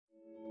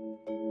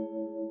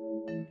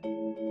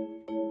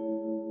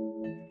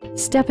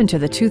Step into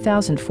the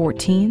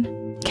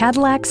 2014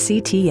 Cadillac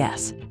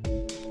CTS.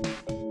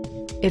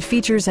 It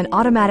features an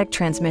automatic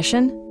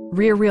transmission,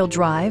 rear-wheel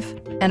drive,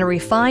 and a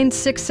refined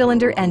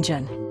 6-cylinder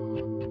engine.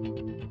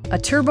 A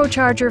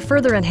turbocharger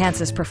further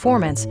enhances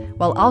performance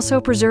while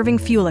also preserving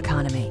fuel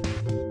economy.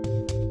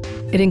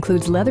 It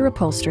includes leather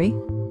upholstery,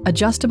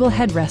 adjustable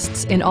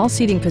headrests in all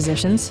seating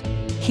positions,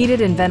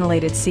 heated and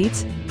ventilated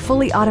seats,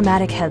 fully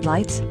automatic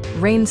headlights,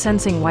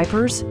 rain-sensing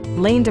wipers,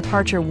 lane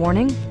departure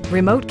warning,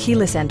 remote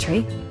keyless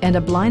entry, and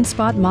a blind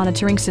spot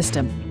monitoring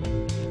system.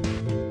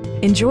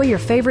 Enjoy your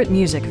favorite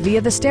music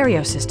via the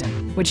stereo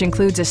system, which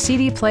includes a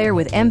CD player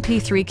with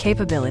MP3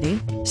 capability,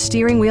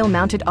 steering wheel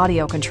mounted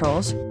audio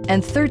controls,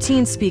 and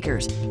 13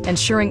 speakers,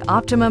 ensuring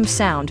optimum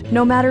sound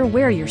no matter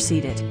where you're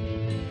seated.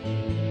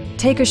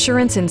 Take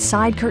assurance in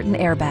side curtain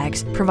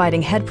airbags,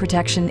 providing head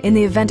protection in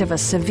the event of a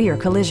severe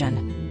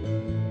collision.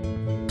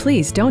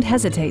 Please don't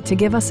hesitate to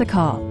give us a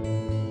call.